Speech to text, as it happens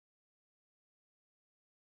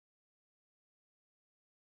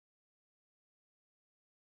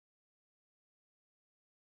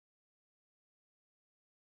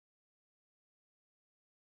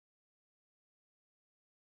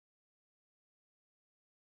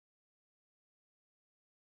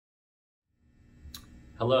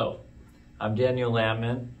Hello, I'm Elmer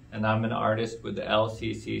Landman, and I'm an artist with the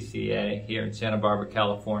LCCCA here in Santa Barbara,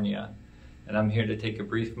 California. And I'm here to take a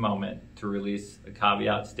brief moment to release a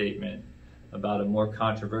caveat statement about a more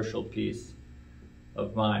controversial piece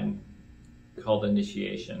of mine called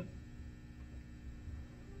initiation.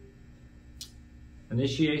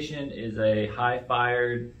 Initiation is a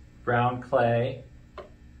high-fired brown clay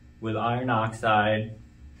with iron oxide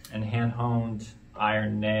and hand-honed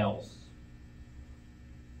iron nails.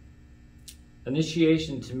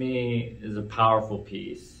 Initiation to me is a powerful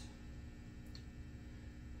piece.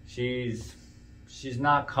 She's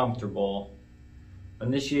not comfortable.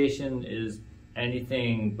 Initiation is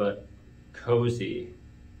anything but cozy.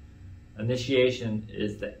 Initiation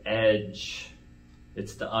is the edge.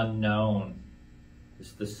 It's the unknown.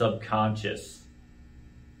 It's the subconscious.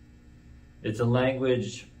 It's a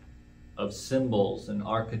language of symbols and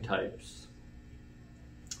archetypes.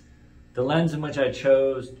 The lens in which I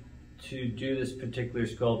chose to do this particular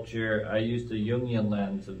sculpture, I used the Jungian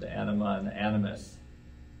lens of the anima and the animus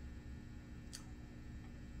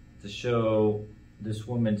to show this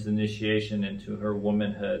woman's initiation into her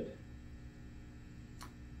womanhood.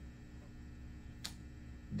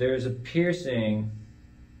 There's a piercing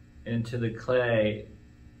into the clay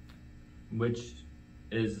which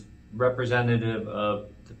is representative of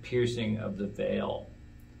the piercing of the veil.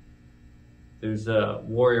 There's a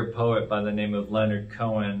warrior poet by the name of Leonard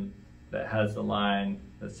Cohen that has the line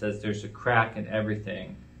that says there's a crack in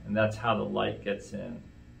everything, and that's how the light gets in.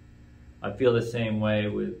 I feel the same way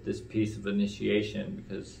with this piece of initiation,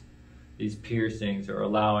 because these piercings are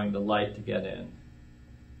allowing the light to get in.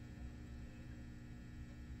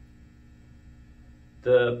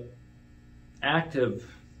 The act of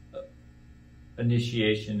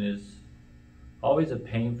initiation is always a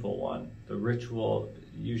painful one. The ritual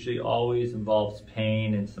usually always involves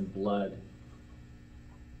pain and some blood.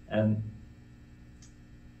 And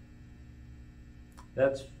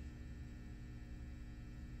that's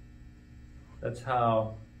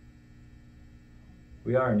how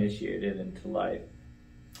we are initiated into life.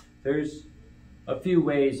 There's a few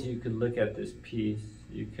ways you could look at this piece.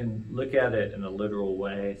 You can look at it in a literal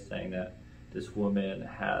way, saying that this woman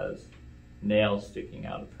has nails sticking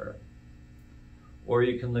out of her. Or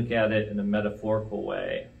you can look at it in a metaphorical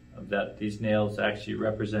way, of that these nails actually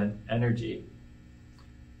represent energy.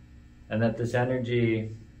 And that this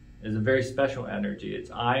energy is a very special energy.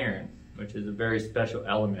 It's iron, which is a very special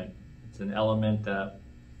element. It's an element that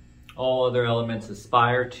all other elements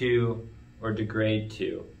aspire to or degrade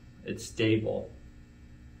to. It's stable.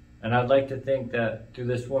 And I'd like to think that through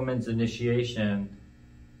this woman's initiation,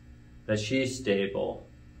 that she's stable,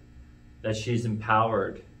 that she's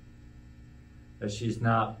empowered, that she's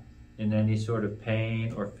not in any sort of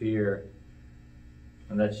pain or fear,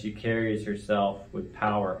 and that she carries herself with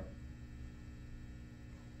power.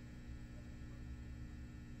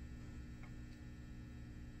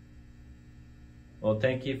 Well,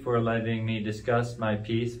 thank you for letting me discuss my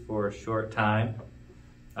piece for a short time.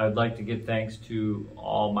 I would like to give thanks to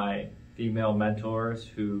all my female mentors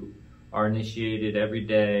who are initiated every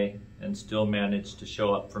day and still manage to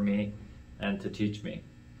show up for me and to teach me.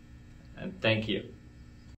 And thank you.